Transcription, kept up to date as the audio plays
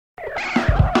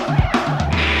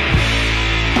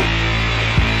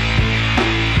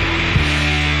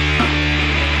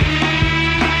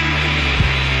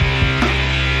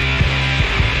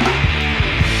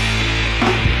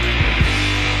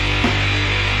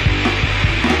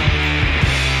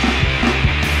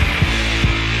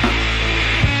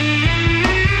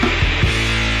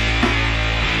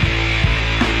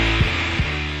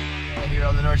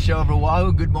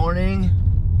Wahoo, good morning.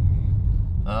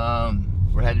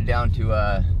 We're headed down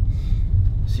to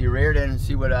see Reardon and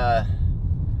see what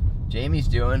Jamie's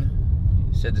doing.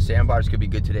 He said the sandbars could be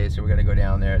good today, so we're gonna go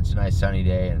down there. It's a nice sunny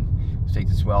day, and let's take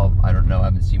this well. I don't know, I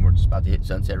haven't seen, we're just about to hit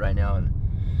sunset right now, and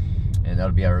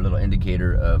that'll be our little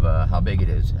indicator of how big it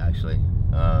is, actually.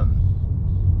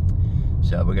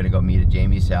 So we're gonna go meet at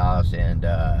Jamie's house and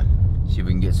see if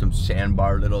we can get some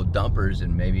sandbar little dumpers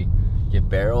and maybe get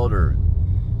barreled or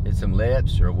hit some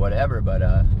lips or whatever. But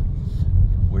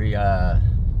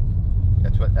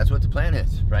that's what the plan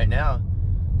is right now.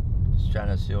 Just trying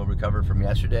to still recover from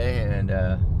yesterday, and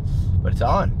but it's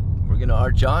on. We're gonna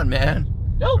arch on, man.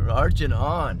 We're arching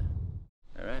on.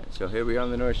 All right, so here we are on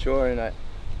the North Shore, and I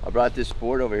brought this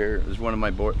board over here. It was one of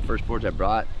my first boards I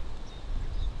brought.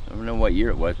 I don't know what year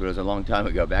it was, but it was a long time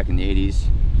ago, back in the 80s,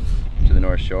 to the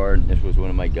North Shore. And this was one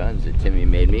of my guns that Timmy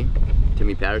made me.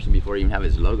 Timmy Patterson, before he even had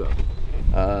his logo.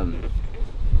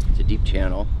 It's a deep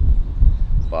channel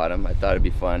bottom. I thought it'd be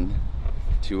fun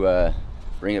to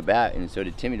bring it back, and so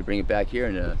did Timmy, to bring it back here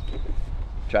and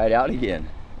try it out again.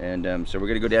 And so we're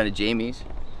gonna go down to Jamie's,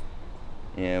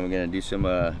 and we're gonna do some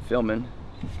filming.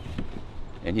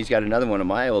 And he's got another one of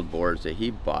my old boards that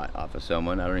he bought off of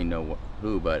someone. I don't even know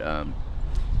who, but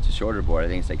it's a shorter board. I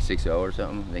think it's like 6.0 or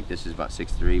something. I think this is about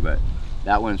 6.3, but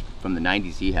that one's from the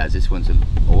 90s he has. This one's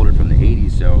older, from the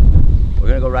 80s. So we're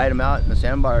gonna go ride them out in the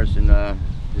sandbars and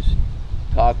just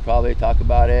probably talk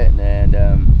about it, and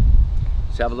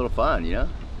just have a little fun, you know,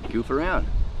 goof around.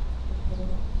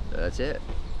 So that's it.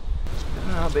 I don't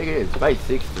know how big it is. It's probably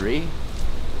 6.3.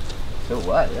 So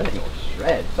what? That thing will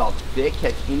shred. It's all thick,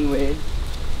 catch anyways.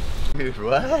 Dude,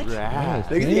 what? Right.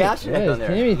 Look at the astronaut on there.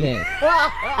 Timmy thing.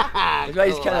 That's why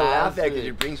he's kind of laughed at, because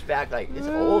it brings back, like, it's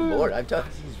old board. I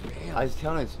was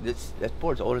telling him that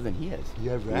board's older than he is.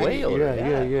 Yeah, right. Way older.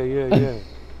 Yeah.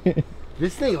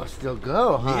 This thing will still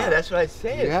go, huh? Yeah, that's what I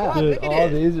say. Yeah. Dude, all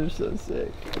these are so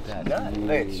sick. That's nuts.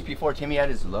 Like, just before Timmy had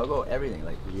his logo, everything.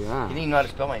 Like, yeah. He didn't even know how to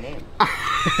spell my name.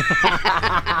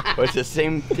 But it's the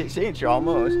same signature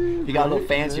almost. He got a little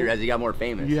fancier as he got more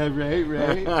famous. Yeah, right.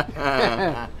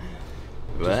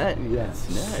 What? Yeah. It's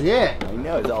nuts. Yeah. I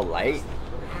know, it's all light.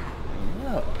 I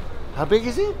know. How big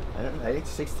is it? I don't know, I think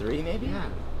 6'3" maybe? Yeah.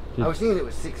 I was thinking it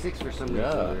was 6'6" for some reason.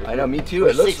 No, I know, me too.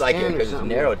 It looks like it because it's a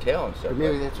narrow tail and stuff. Or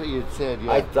maybe that's what you had said,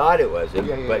 yeah. I thought it was, but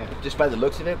yeah. just by the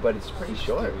looks of it, but it's pretty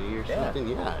short. Or something,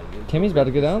 yeah. Timmy's about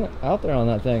to go out there on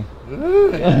that thing.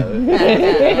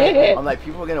 I'm like,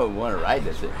 people are going to want to ride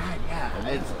this thing. Yeah,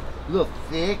 it's a little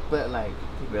thick, but like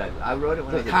I rode it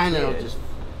when I was a kind of kid. just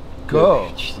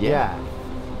go. Yeah.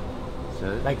 So,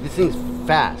 like, this thing's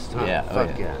fast, huh? Yeah.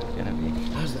 Fuck yeah. It's gonna be.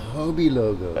 How's the Hobie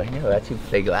logo? I know, that's who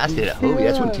they lasted a Hobie.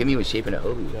 That's when Timmy was shaping a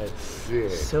Hobie. That's sick.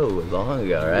 So long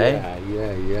ago, right?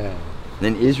 Yeah. And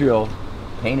then Israel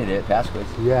painted it, Pasquitz.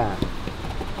 Yeah.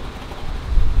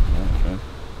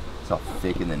 It's all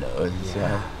thick in the nose.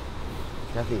 Yeah.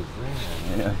 That thing's rad.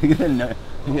 I know. Look at the nose.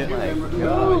 You remember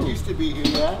who it used to be here,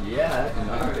 yeah? Yeah, that's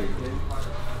gnarly, dude.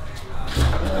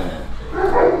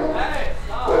 Hey,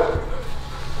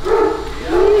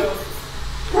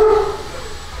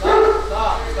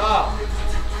 stop. Stop.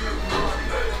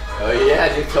 Oh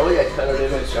yeah, dude, totally I cut it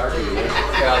in with Sharpie.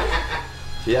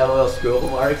 See that little scribble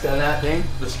marks on that thing?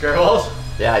 The scribbles?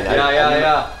 Yeah,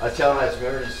 Yeah. I was telling him I just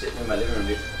remember just sitting in my living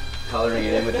room coloring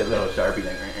it in with the little Sharpie,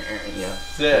 like, you know.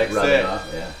 Sick. Off,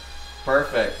 yeah.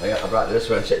 Perfect. I brought this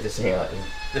one, check this thing out.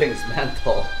 Thing's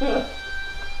mental.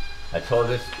 I told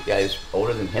this guy is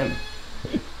older than him.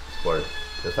 Sport.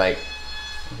 Just like,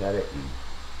 I got it. And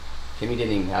Timmy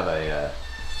didn't even have a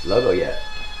logo yet.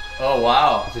 Oh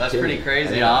wow, that's Timmy. pretty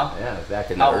crazy, Yeah, huh? Yeah, it was back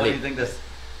in the How early. old do you think this?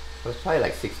 It was probably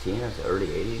like 16. It was the early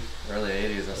 80s. Early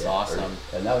 80s. That's Yeah, awesome.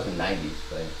 And that was the 90s,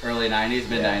 but Early 90s,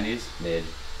 mid 90s. Mid.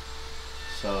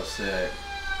 So sick.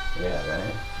 Yeah,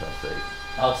 right. That's like.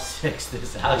 How sick's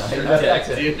this house I know, deck,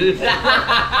 that's dude? They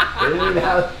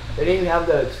didn't even have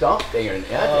the stomp thing or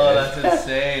anything. Oh, that's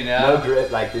insane. Yeah. No grip.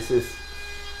 Like, this is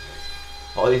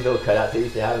all these little cutouts they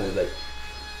used to have. And like,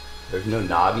 there's no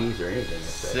knobbies or anything.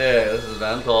 It's like, Sick. This is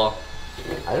mental.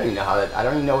 I don't even know how that. I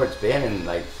don't even know where it's been. And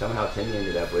like somehow Timmy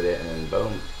ended up with it, and then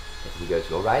boom, he goes,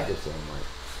 "Go ride this thing." I'm like,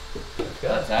 let's go.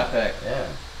 That's epic. Yeah.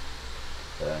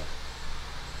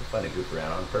 It's fun to goof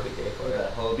around on. Perfect day for Look it.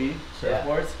 at that Hobie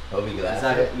surfboards. Hobie glass. Is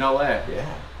that no way?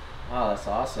 Yeah. Wow, that's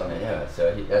awesome. Yeah.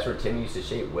 So that's where Tim used to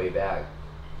shape way back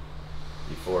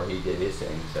before he did his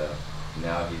thing. So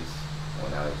now he's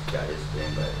got his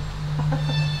thing, but.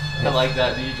 I like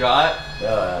that. Do you draw it?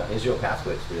 Israel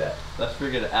Pasquitz for that. That's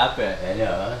freaking epic. I know,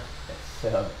 huh? So,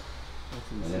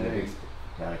 That's and then the big insane.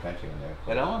 town and country in there.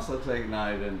 It almost looks like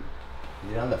not even.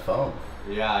 You're on the phone.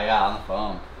 Yeah, on the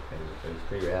phone. It was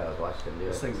pretty rad. I was watching him do it.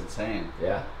 This thing's insane.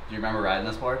 Yeah. Do you remember riding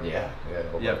this board? Yeah. We had a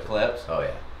whole You have bunch. clips? Oh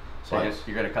yeah. So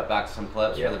you're gonna cut back some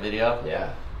clips for the video?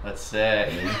 Yeah. That's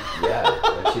sick.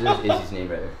 Yeah. See, there's Izzy's name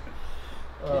right there.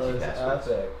 Oh, that's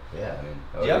epic. Yeah, I mean,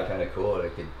 that would be kind of cool.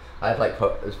 I had like,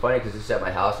 it was funny because this is at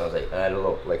my house. I was like, I had a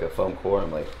little, like a foam core.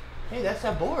 I'm like, hey, that's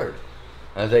that board.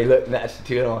 I was like, look, that's the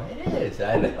two. And I'm like, it is.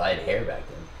 I had hair back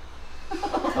then.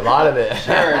 A lot of it.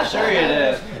 Sure you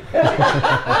did.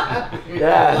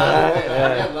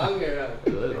 Yeah. Long hair. A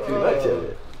little too much of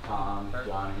it. Tom,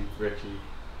 Johnny, Richie,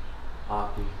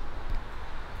 Hoppy,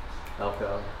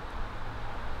 Elko,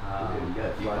 Dude, you got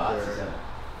a few Fletcher, boxes in it.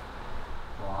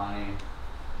 Lonnie,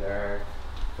 Derek,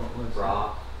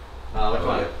 Brock. Which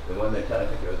one? The one that kind of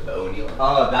think it was the O'Neill.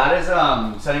 Oh, that is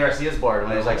Sonny Garcia's board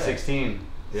when he was like 16.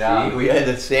 Yeah. See, we had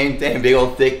the same thing, big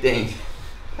old thick things.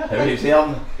 I mean, you see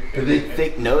them? The big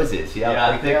thick noses. See how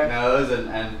Yeah, thick they are? thick nose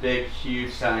and big,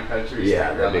 huge Santa Country. Yeah,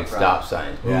 sticker the on big front. stop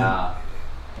sign. Yeah,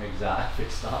 exactly.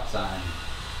 Big stop sign.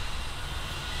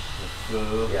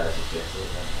 Boo. Yeah, that's just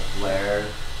it. Blair,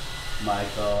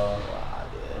 Michael, Wow,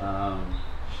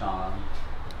 dude. Sean.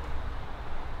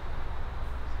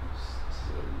 This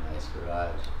is a nice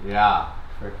garage. Yeah,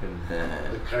 freaking.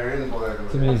 The current board.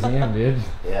 It's a museum, dude.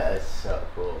 Yeah, it's so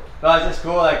cool. No, it's just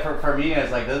cool. Like for me,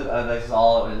 it's like this is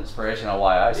all inspiration of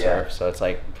why I surf. So it's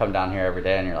like come down here every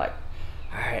day and you're like,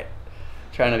 all right,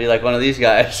 trying to be like one of these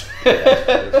guys. Yeah,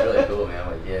 it's really cool, man.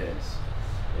 Like, yeah, it's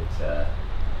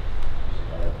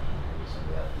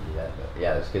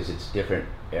yeah, it's because it's different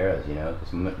eras, you know.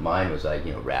 Because mine was like,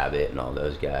 you know, Rabbit and all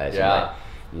those guys. Yeah. And like,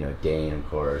 you know, Dane, of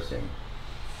course, and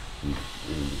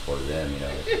even before them, you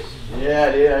know.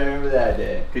 Yeah, dude, I remember that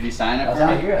day. Could you sign it I was for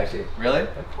out me? here actually. Really?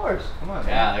 Of course, come on.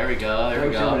 Yeah, Man. there we go. There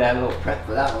we Someone go. had a little prep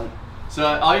for that one. So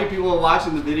all you people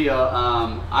watching the video,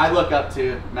 I look up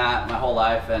to Matt my whole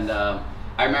life, and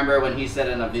I remember when he said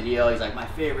in a video, he's like, my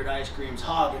favorite ice cream's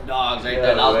Haagen-Dazs right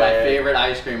there. That was my favorite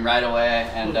ice cream right away.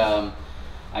 And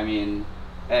I mean,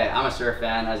 hey, I'm a surf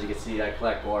fan. As you can see, I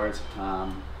collect boards.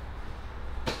 I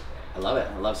love it.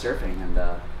 I love surfing, and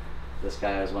this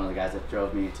guy is one of the guys that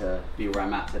drove me to be where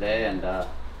I'm at today. And look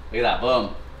at that,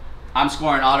 boom. I'm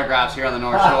scoring autographs here on the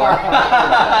North Shore.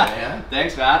 Man.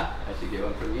 Thanks, Matt. I should get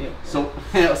one from you. So,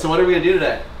 so what are we gonna do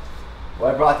today?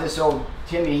 Well, I brought this old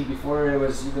Timmy before it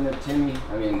was even a Timmy.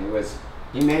 I mean, it was,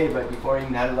 he made it, but before he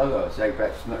even had a logo. So like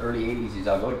back from the early 80s, he's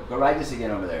like, go ride this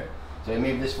again over there. So he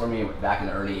made this for me back in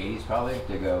the early 80s probably,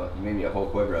 to go, he made me a whole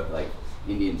quiver of like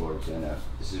Indian boards. And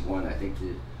this is one, I think,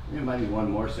 there might be one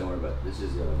more somewhere, but this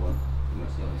is the other one.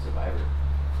 Almost the only survivor.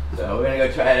 So we're gonna go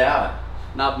try it out.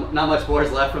 Not much boards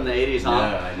left from the 80s, huh?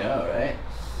 Yeah, I know, right?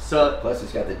 So, Plus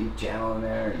it's got the deep channel in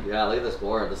there. And yeah, look at this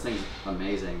board. This thing's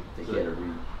amazing. I think you had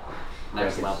to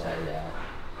Next level.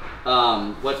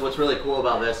 Yeah. What's really cool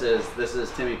about this is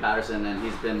Timmy Patterson, and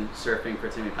he's been surfing for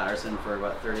Timmy Patterson for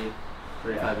what,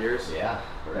 35 years? Yeah,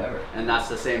 forever. And that's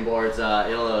the same boards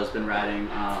Illo has been riding,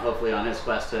 hopefully on his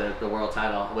quest to the world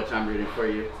title, which I'm rooting for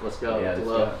you. Let's go. Yeah, let's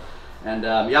Illo. go. And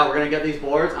yeah, we're gonna get these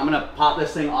boards. I'm gonna pop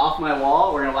this thing off my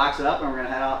wall. We're gonna wax it up, and we're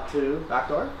gonna head out to back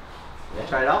door. Yeah.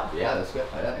 Try it out. Yeah, let's go.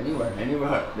 Anywhere.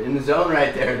 In the zone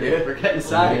right there, dude. We're getting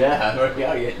inside. Yeah, we're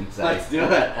getting inside. Let's do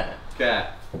it. Okay.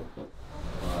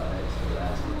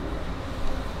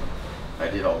 I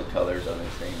did all the colors on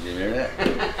this thing. Did you remember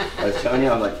that? I was telling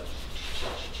you, I'm like,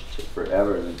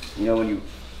 forever. And you know when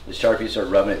the Sharpie start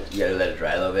rubbing it, you gotta let it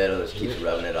dry a little bit, or it keeps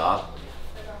rubbing it off.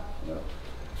 You know,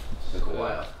 took a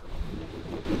while.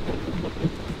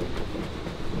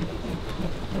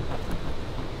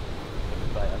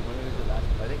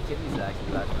 I think Timmy's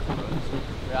actually last one.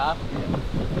 Yeah.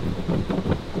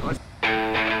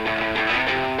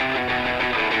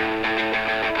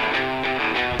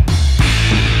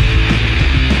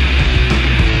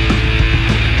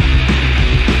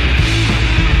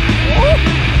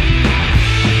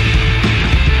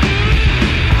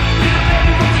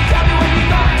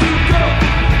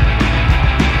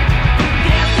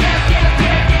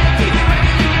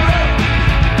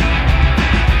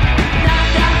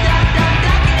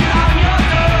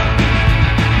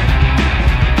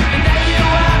 Then you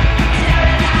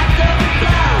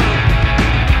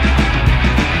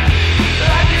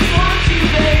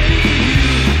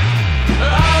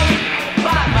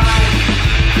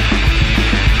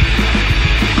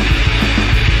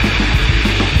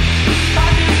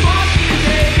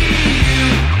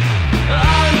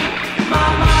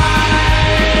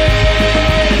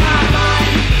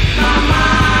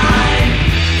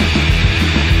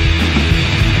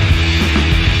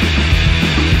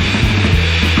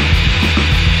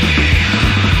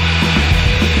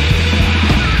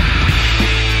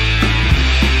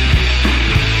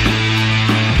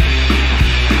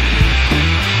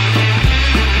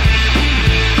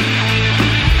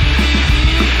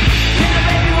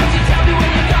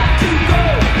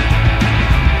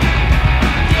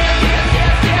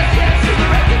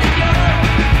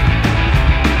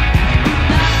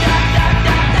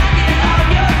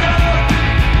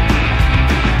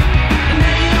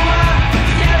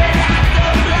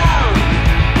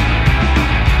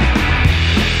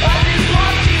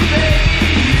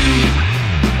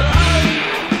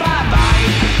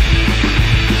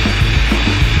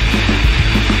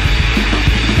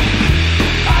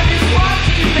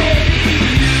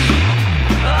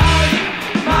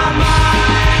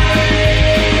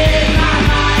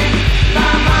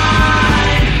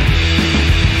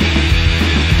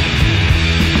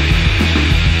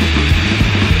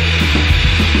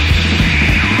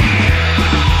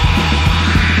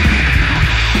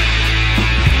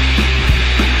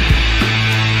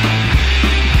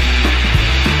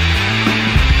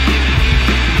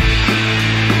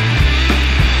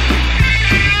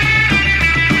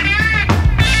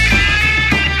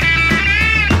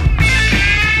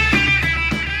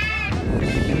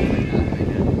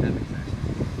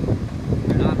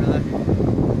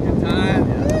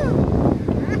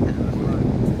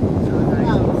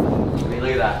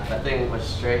We're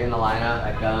straight in the lineup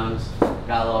at Gums.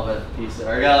 Got a little bit of piece,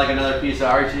 or got like another piece of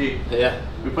Archie. Yeah.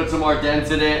 We put some more dents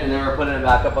in it, and then we're putting it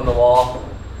back up on the wall.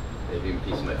 Maybe even a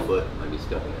piece of my foot might be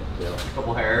stuck in it. You know? A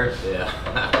couple hairs. Yeah.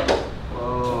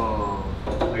 Whoa!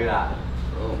 Look at that.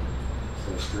 Oh.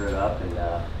 So we screw it up, and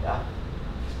yeah,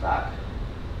 it's back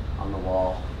on the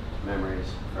wall.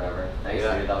 Memories forever. Thanks,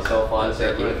 dude. That was so fun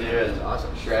surfing with you and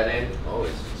awesome. Shredding.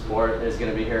 Always. This board is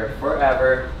gonna be here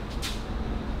forever.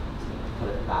 Put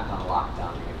it back on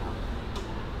lockdown right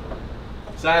now.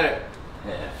 Sign it.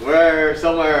 Yeah.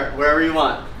 Somewhere, wherever you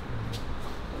want.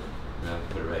 No,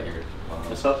 put it right here.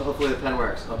 Just hopefully the pen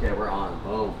works. Okay, we're on.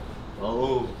 Boom.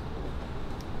 Oh.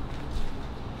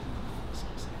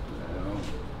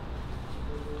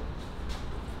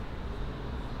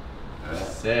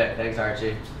 Sick. Thanks,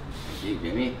 Archie. Thank you,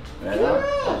 Jimmy. Right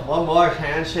on. One more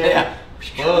handshake. Yeah.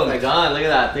 Boom. Done. Look at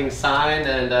that thing signed,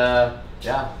 and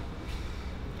yeah.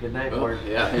 Good night, Gord.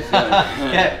 Yeah.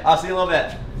 Okay, I'll see you in a little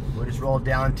bit. We just rolled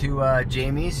down to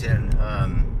Jamie's and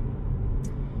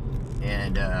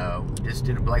we just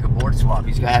did like a board swap.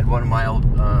 He's had one of my old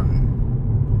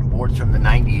boards from the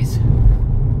 90s.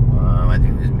 I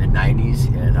think it was mid 90s,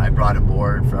 and I brought a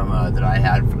board from that I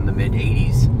had from the mid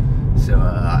 80s. So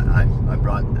I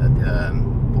brought the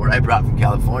board I brought from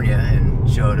California and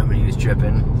showed him, and he was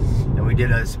tripping. And we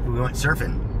went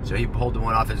surfing. So he pulled the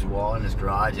one off his wall in his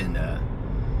garage, and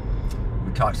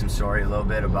we talked some story a little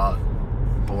bit about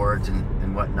boards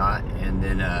and whatnot, and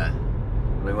then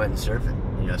we went and surfing.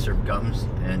 You know, surf Gums,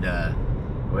 and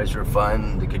waves were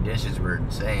fun. The conditions were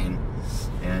insane,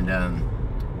 and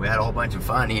we had a whole bunch of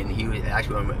fun. He was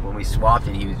actually, when we swapped,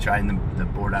 and he was trying the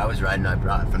board I was riding. I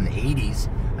brought from the 80s.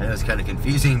 I know it was kind of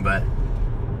confusing, but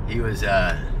he was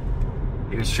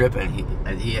tripping.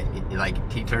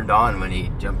 He turned on when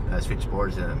he jumped switched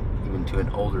boards even to an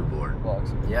older board.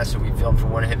 Yeah, so we filmed for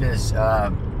one of his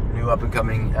new up and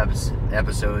coming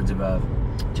episodes of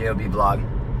JOB vlog.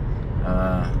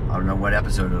 I don't know what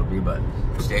episode it'll be, but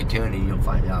stay tuned and you'll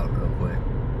find out real quick.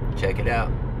 Check it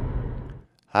out.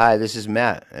 Hi, this is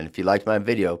Matt, and if you liked my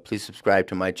video, please subscribe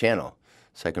to my channel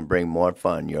so I can bring more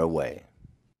fun your way.